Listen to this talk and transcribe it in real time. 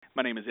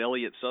My name is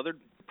Elliot Southard,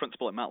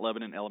 principal at Mount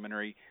Lebanon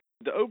Elementary.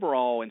 The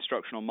overall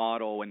instructional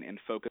model and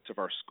focus of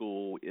our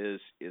school is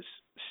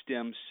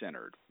STEM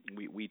centered.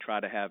 We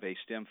try to have a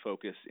STEM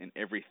focus in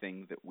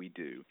everything that we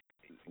do.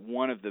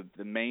 One of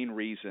the main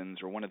reasons,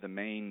 or one of the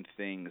main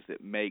things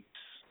that makes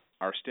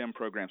our STEM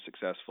program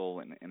successful,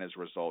 and as a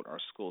result our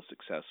school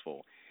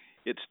successful,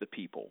 it's the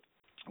people.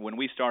 When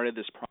we started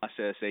this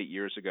process 8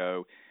 years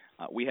ago,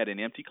 we had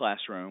an empty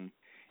classroom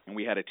and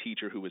we had a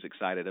teacher who was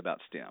excited about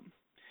STEM.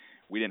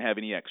 We didn't have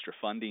any extra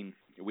funding.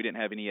 We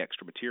didn't have any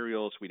extra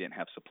materials. We didn't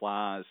have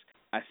supplies.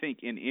 I think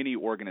in any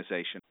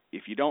organization,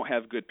 if you don't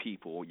have good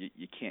people,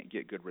 you can't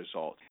get good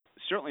results.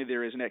 Certainly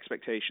there is an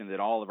expectation that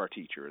all of our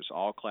teachers,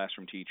 all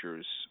classroom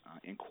teachers,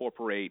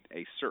 incorporate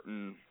a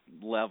certain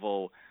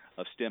level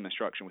of STEM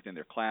instruction within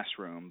their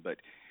classroom, but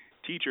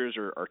teachers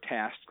are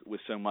tasked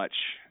with so much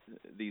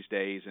these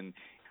days, and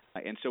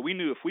so we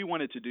knew if we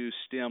wanted to do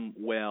STEM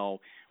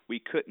well,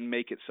 we couldn't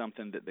make it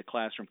something that the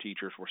classroom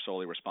teachers were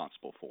solely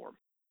responsible for.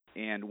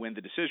 And when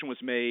the decision was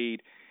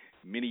made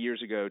many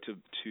years ago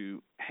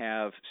to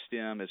have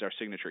STEM as our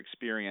signature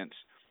experience,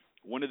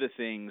 one of the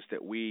things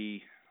that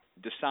we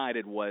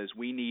decided was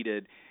we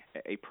needed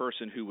a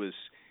person who was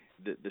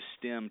the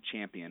STEM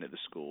champion at the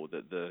school,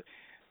 the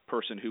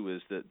person who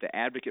was the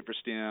advocate for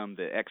STEM,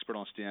 the expert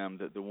on STEM,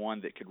 the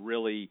one that could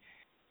really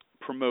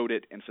promote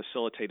it and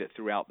facilitate it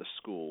throughout the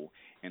school.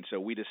 And so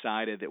we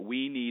decided that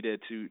we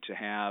needed to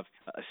have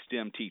a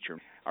STEM teacher.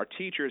 Our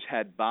teachers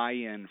had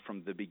buy-in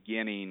from the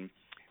beginning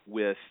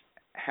with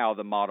how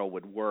the model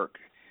would work,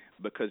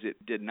 because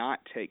it did not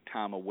take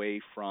time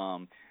away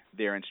from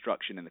their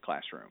instruction in the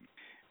classroom.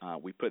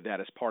 We put that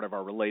as part of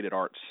our related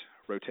arts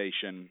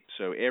rotation.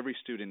 So every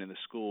student in the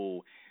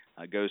school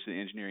goes to the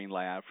engineering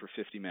lab for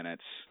 50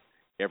 minutes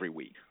every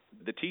week.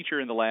 The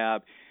teacher in the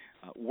lab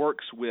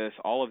works with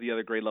all of the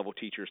other grade level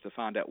teachers to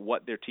find out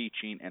what they're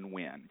teaching and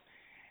when.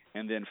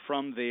 And then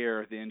from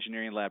there, the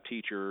engineering lab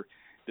teacher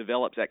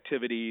develops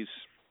activities,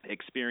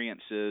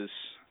 experiences,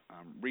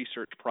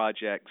 research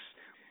projects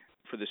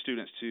for the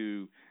students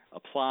to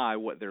apply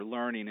what they're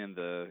learning in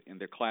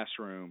their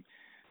classroom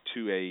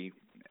to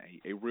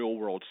a real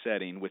world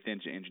setting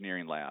within the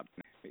engineering lab.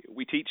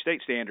 We teach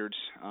state standards,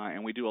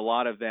 and we do a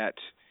lot of that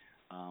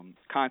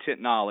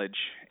content knowledge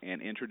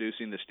and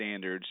introducing the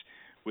standards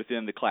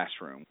within the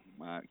classroom.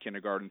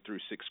 Kindergarten through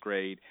sixth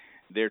grade,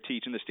 they're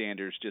teaching the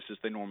standards just as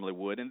they normally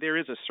would, and there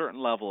is a certain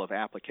level of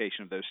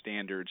application of those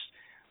standards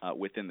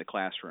within the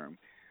classroom.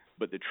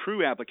 But the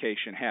true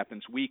application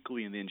happens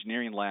weekly in the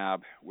engineering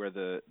lab, where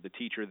the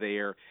teacher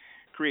there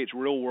creates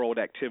real-world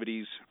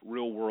activities,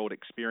 real-world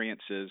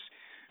experiences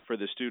for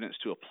the students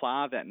to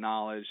apply that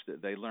knowledge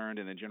that they learned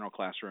in the general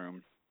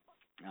classroom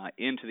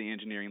into the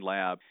engineering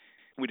lab.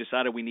 We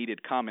decided we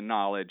needed common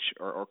knowledge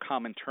or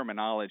common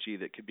terminology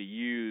that could be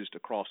used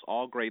across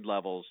all grade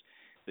levels,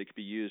 that could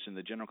be used in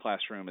the general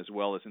classroom as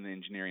well as in the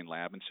engineering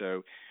lab. And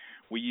so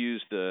we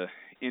used the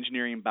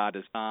engineering by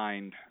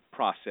design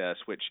process,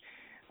 which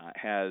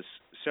has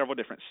several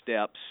different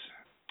steps: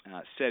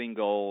 setting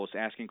goals,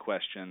 asking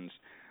questions,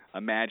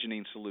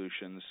 imagining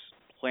solutions,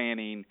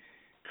 planning,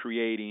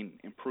 creating,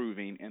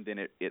 improving, and then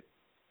it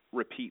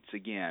repeats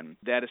again.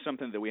 That is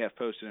something that we have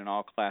posted in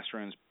all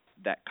classrooms.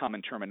 That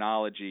common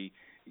terminology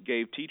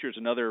gave teachers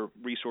another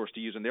resource to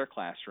use in their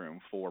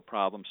classroom for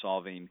problem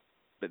solving,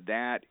 but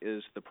that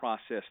is the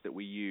process that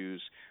we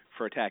use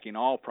for attacking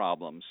all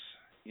problems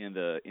in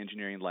the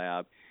engineering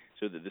lab,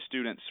 so that the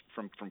students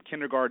from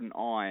kindergarten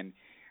on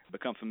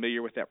become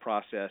familiar with that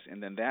process,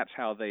 and then that's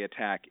how they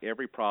attack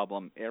every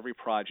problem, every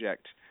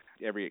project,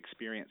 every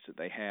experience that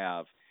they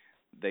have.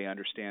 They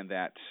understand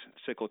that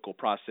cyclical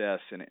process,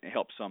 and it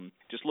helps them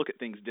just look at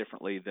things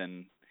differently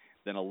than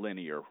a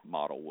linear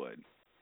model would.